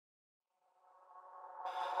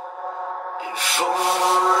If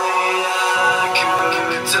only I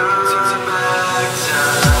could turn back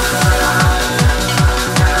time.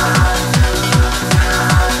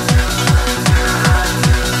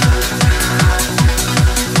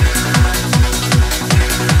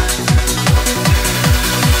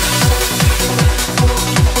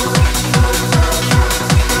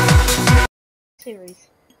 Series.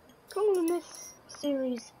 Calling this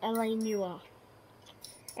series L.A Noire.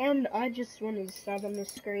 And I just wanted to start on the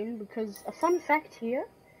screen because a fun fact here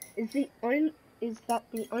is that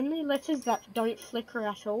the only letters that don't flicker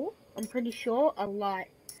at all, I'm pretty sure, are light,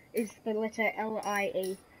 is the letter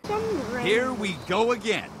L-I-E. Here we go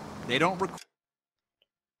again. They don't Hold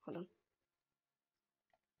on.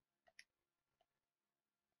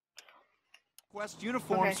 request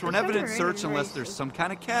uniforms for an evidence search unless there's some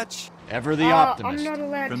kind of catch. Ever the optimist. I'm not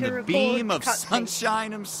allowed From to the record beam of cutscenes.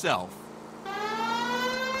 sunshine himself.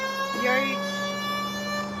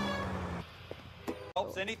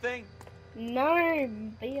 Helps anything? No,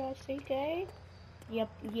 B-I-C-K. Yep,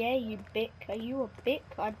 yeah, you bick. Are you a bick?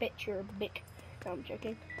 I bet you're a bick. No, I'm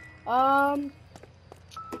joking.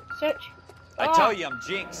 Search. I tell you, I'm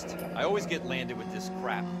jinxed. I always get landed with this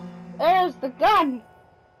crap. There's the gun!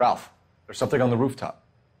 Ralph, there's something on the rooftop.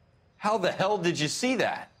 How the hell did you see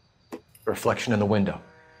that? A reflection in the window.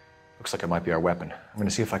 Looks like it might be our weapon. I'm gonna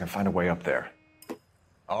see if I can find a way up there.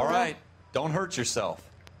 All right, don't hurt yourself.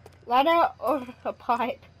 Ladder or a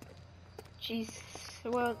pipe? Jeez,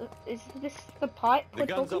 well, is this the pipe? The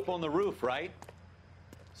gun's up on the roof, right?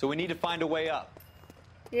 So we need to find a way up.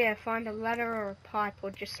 Yeah, find a ladder or a pipe, or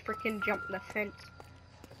just frickin' jump the fence.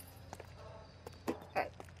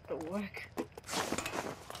 That'll work.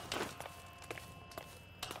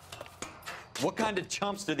 What kind of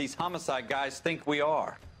chumps do these homicide guys think we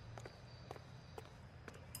are?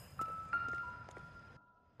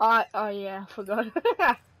 Oh yeah, I forgot.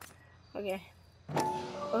 Okay.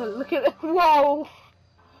 Oh, look at it. Whoa!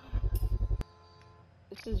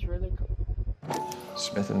 This is really cool.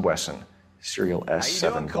 Smith & Wesson, serial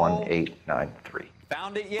S71893.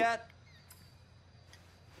 Found it yet?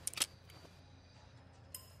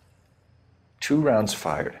 2 rounds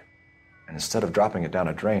fired. And instead of dropping it down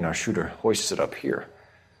a drain, our shooter hoists it up here.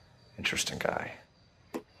 Interesting guy.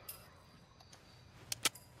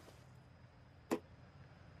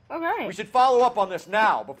 Okay. We should follow up on this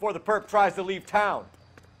now, before the perp tries to leave town.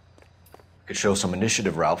 Could show some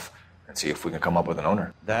initiative, Ralph, and see if we can come up with an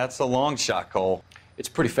owner. That's a long shot, Cole. It's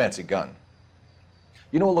a pretty fancy gun.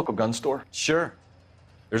 You know a local gun store? Sure.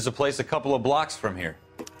 There's a place a couple of blocks from here.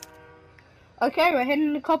 Okay, we're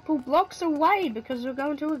heading a couple blocks away because we're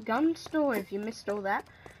going to a gun store, if you missed all that.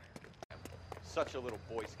 Such a little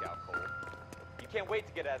Boy Scout, Cole. You can't wait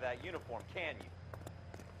to get out of that uniform, can you?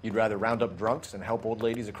 You'd rather round up drunks than help old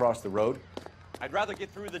ladies across the road? I'd rather get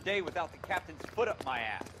through the day without the captain's foot up my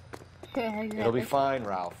ass. It'll be fine,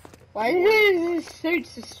 Ralph. Why are these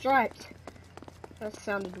suits striped? That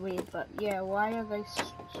sounded weird, but yeah, why are they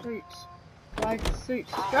suits? Why are the suits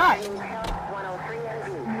striped?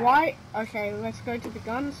 Why? Okay, let's go to the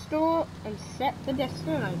gun store and set the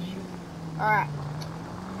destination. Alright.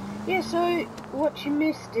 Yeah, so what you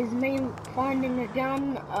missed is me finding a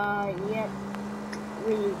gun. Yeah,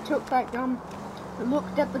 we took that gun,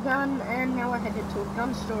 looked at the gun, and now we're headed to a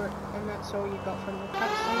gun store, and that's all you got from the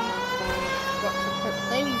cutscene. Got to put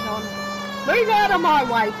these on. Move out of my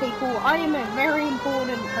way, people! I am a very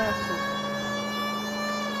important person.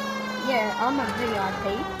 Yeah, I'm a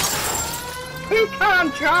VIP. Who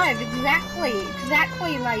can't drive?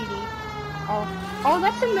 Exactly, lady. Oh,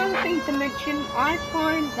 that's another thing to mention. I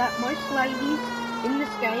find that most ladies in this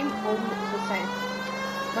game all look the same.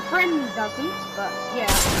 My friend doesn't, but yeah,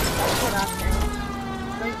 that's what I found.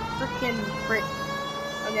 Those frickin' bricks.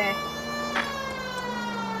 Okay.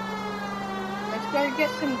 Let's go get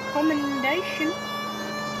some commendation.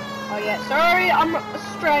 Oh yeah, sorry, I'm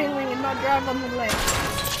Australian and I drive on the left.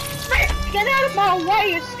 Get out of my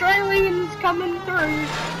way, Australians coming through.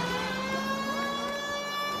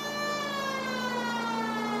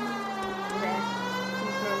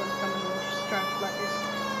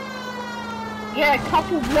 Yeah, a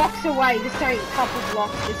couple blocks away. This ain't a couple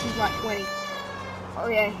blocks. This is like 20. Oh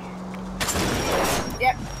yeah.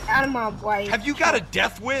 Yep, out of my way. Have you got a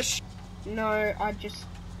death wish? No, I just...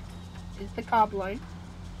 Is the car blown?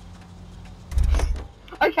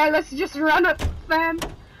 Okay, let's just run it, fam.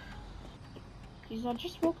 Jeez, I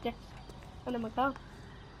just walked out of my car.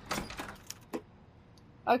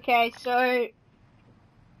 Okay, so...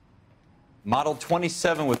 Model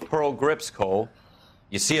 27 with pearl grips, Cole.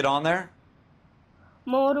 You see it on there?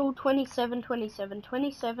 Model 27, 27,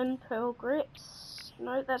 27 pearl grips.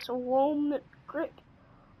 No, that's a walnut grip.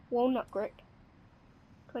 Walnut grip.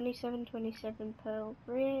 27 pearl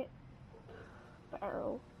grip.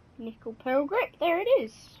 Barrel. Nickel pearl grip. There it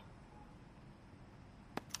is.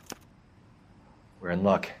 We're in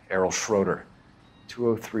luck. Errol Schroeder,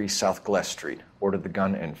 203 South Glass Street. Ordered the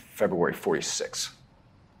gun in February 46.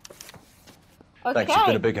 Okay. Thanks, you've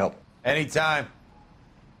been a big help. Anytime.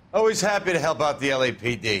 Always happy to help out the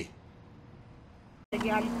LAPD.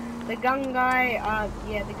 The gun guy,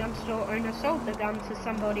 yeah, the gun store owner sold the gun to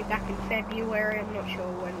somebody back in February. I'm not sure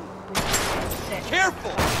when.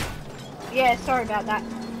 Careful! Yeah, sorry about that.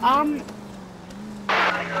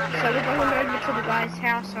 So we're going over to the guy's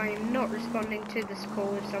house. I am not responding to this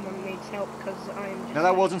call if someone needs help because I am just... Now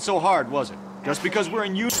that wasn't so hard, was it? Just because we're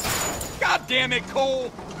in use. God damn it,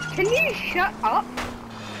 Cole! Can you shut up?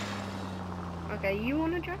 Okay, you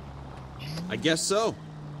wanna drive? I guess so.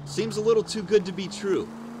 Seems a little too good to be true.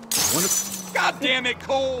 God damn it,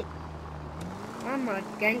 Cole! I'm a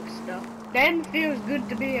gangster. Then feels good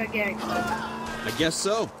to be a gangster. I guess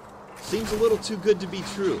so. Seems a little too good to be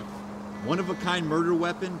true. One-of-a-kind murder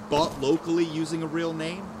weapon bought locally using a real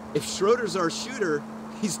name? If Schroeder's our shooter,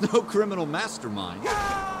 he's no criminal mastermind.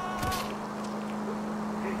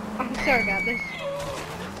 I'm sorry about this.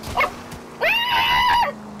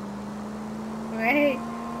 Wait.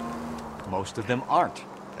 Most of them aren't.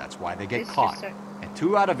 That's why they get It's caught. just so- And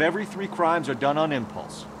 2 out of every 3 crimes are done on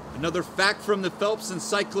impulse. Another fact from the Phelps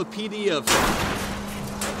Encyclopedia of...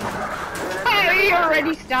 Oh, you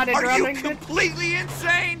already started Are running. you completely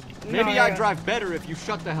insane? No, Maybe yeah. I'd drive better if you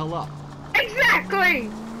shut the hell up.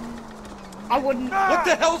 Exactly! I wouldn't. What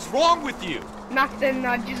the hell's wrong with you? Nothing,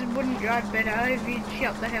 I just wouldn't drive better if you'd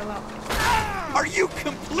shut the hell up. Are you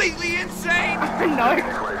completely insane? No.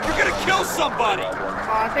 You're gonna kill somebody! Oh,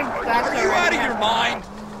 I think that's Are you out already of your mind?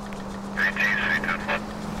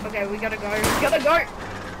 Okay, we gotta go. We gotta go.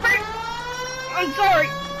 I'm sorry.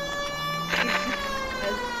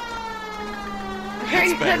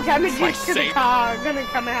 Okay, better, the for damages Christ's to the sake. car are gonna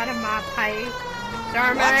come out of my pay.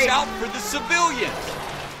 Sorry, Watch mate. out for the civilians!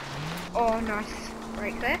 Oh, nice.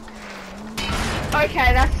 Right there.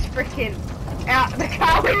 Okay, that's freaking out the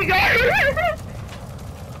car we go.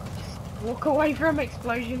 Just walk away from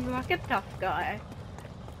explosions like a tough guy.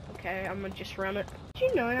 Okay, I'm gonna just run it. Did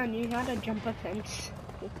you know I knew how to jump a fence?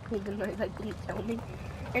 Even though they didn't tell me.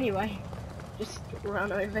 Anyway, just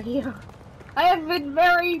run over here. I have a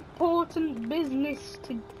very important business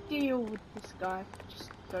to deal with this guy.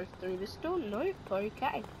 Just go through this door. Nope,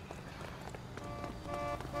 okay.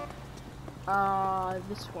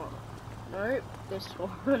 This one. Nope, this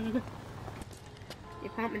one. The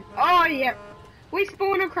apartment. Oh, yep. We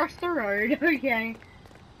spawn across the road. Okay.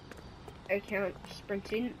 Okay, I'm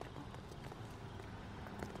sprinting.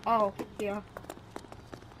 Oh, yeah.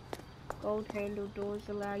 Gold handle doors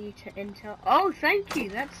allow you to enter. Oh, thank you.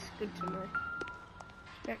 That's good to know.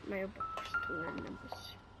 Check mailbox to learn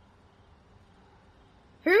numbers.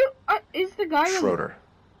 Who is the guy? Schroeder,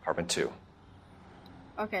 apartment 2.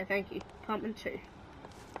 Okay, thank you. Apartment 2.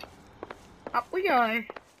 Up we go.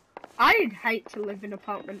 I'd hate to live in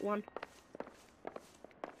apartment 1.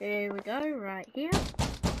 Here we go, right here.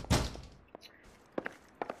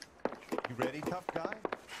 You ready, tough guy?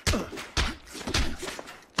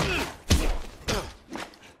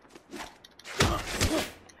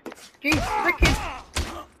 Jeez, frickin'.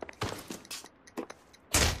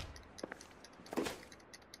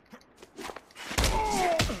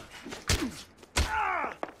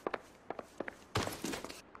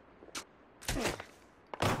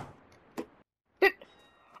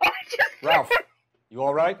 Ralph, you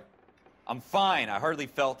alright? I'm fine. I hardly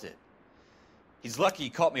felt it. He's lucky he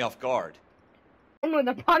caught me off guard. With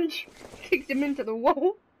a punch, kicked him into the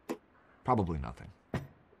wall. Probably nothing.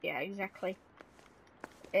 Yeah, exactly.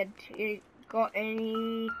 It got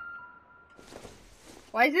any...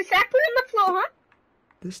 Why is this apple on the floor, huh?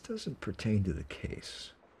 This doesn't pertain to the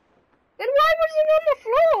case. Then why was it on the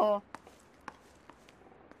floor?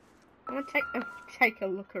 I'm gonna take a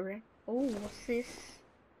look around. Oh, what's this?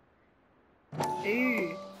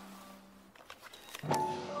 Ooh.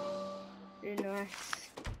 Very nice.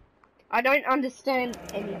 I don't understand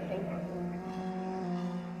anything.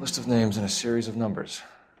 List of names and a series of numbers.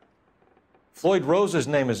 Floyd Rose's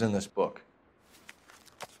name is in this book.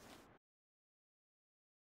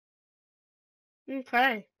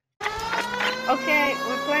 Okay. Okay,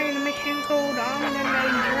 we're playing a mission called I'm an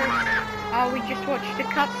Angel. We just watched a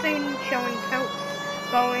cutscene showing Phelps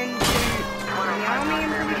going to the army,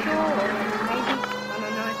 I'm pretty sure, or maybe, I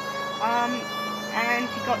don't know. And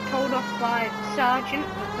he got told off by the sergeant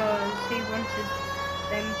because he wanted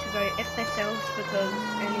them to go F themselves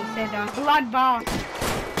and he said, bloodbath.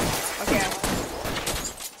 Okay.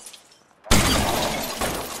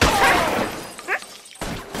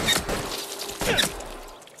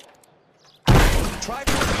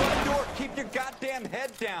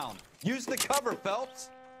 Use the cover, Phelps.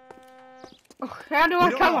 How do I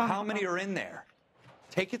We don't cover? know how many are in there.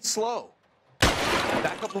 Take it slow.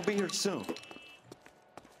 Backup will be here soon.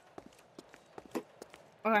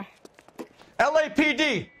 Okay.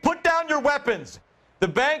 LAPD, put down your weapons. The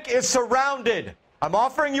bank is surrounded. I'm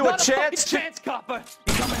offering you a chance to... chance, copper.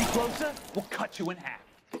 You come any closer, we'll cut you in half.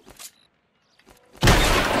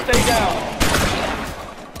 Stay down.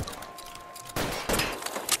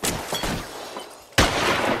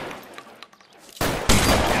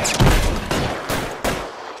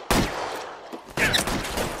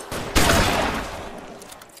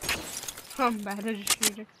 I'm bad at a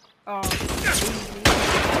shooter. Oh.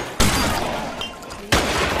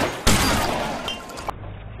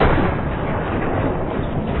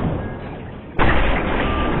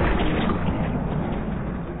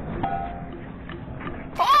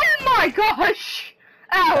 Oh my gosh!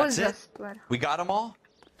 That was That's it? just bad. We got them all?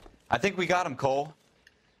 I think we got them, Cole.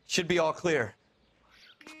 Should be all clear.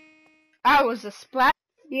 That was a splat.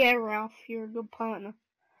 Yeah, Ralph, you're a good partner.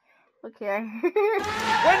 Okay.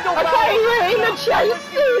 Wendell Okay, we're in the chase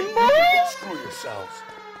scene, boys! Screw yourselves.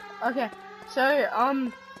 Okay,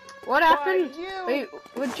 so, what happened?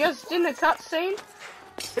 We're just in a cutscene.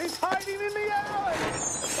 He's hiding in the alley.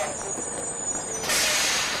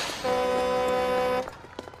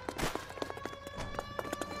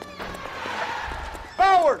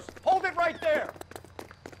 Bowers, hold it right there.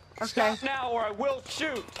 Okay. Stop now or I will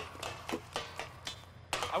shoot.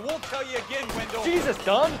 I won't tell you again, Wendell. Jesus,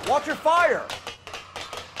 Dunn, watch your fire.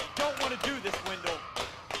 Don't want to do this, Wendell.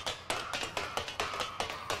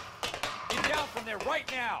 Get down from there right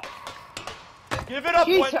now. Give it up,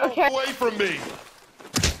 Jeez, Wendell. okay. Away from me.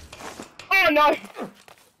 Oh no!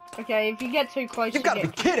 Okay, if you get too close, You've got to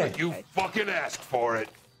be kidding. You fucking asked for it.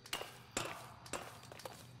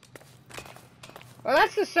 Well,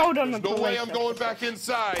 that's assault on the No police way I'm going officer. back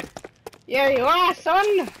inside. Yeah, you are,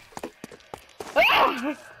 son!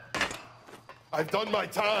 Ah! I've done my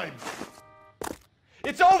time.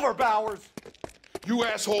 It's over, Bowers. You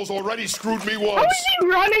assholes already screwed me How once. is he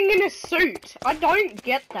running in a suit? I don't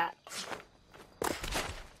get that.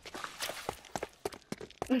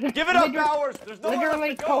 Give it up, Bowers. There's no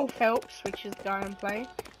Literally, Cole Phelps, which is the guy I'm playing,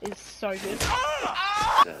 is so good.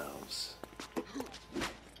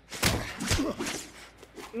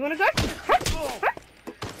 You wanna go? Huh? Huh?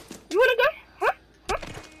 You wanna go? Huh?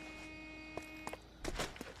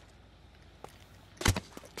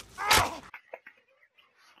 Huh?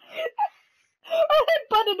 I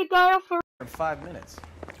butted the guy off for. In 5 minutes.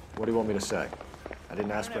 What do you want me to say? I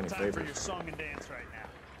didn't ask for any favors. your song and dance right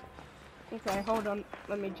now. Okay, hold on.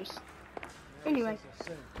 Let me just. Anyway,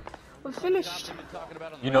 we're finished.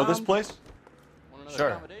 You know this place?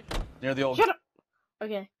 Sure. Near the old... Shut up!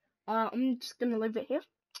 Okay, I'm just gonna leave it here.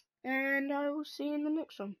 And I will see you in the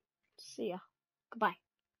next one. See ya. Goodbye.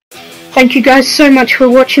 Thank you guys so much for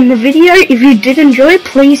watching the video. If you did enjoy,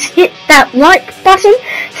 please hit that like button.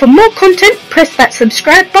 For more content, press that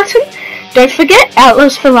subscribe button. Don't forget,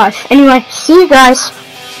 Outlaws for Life. Anyway, see you guys.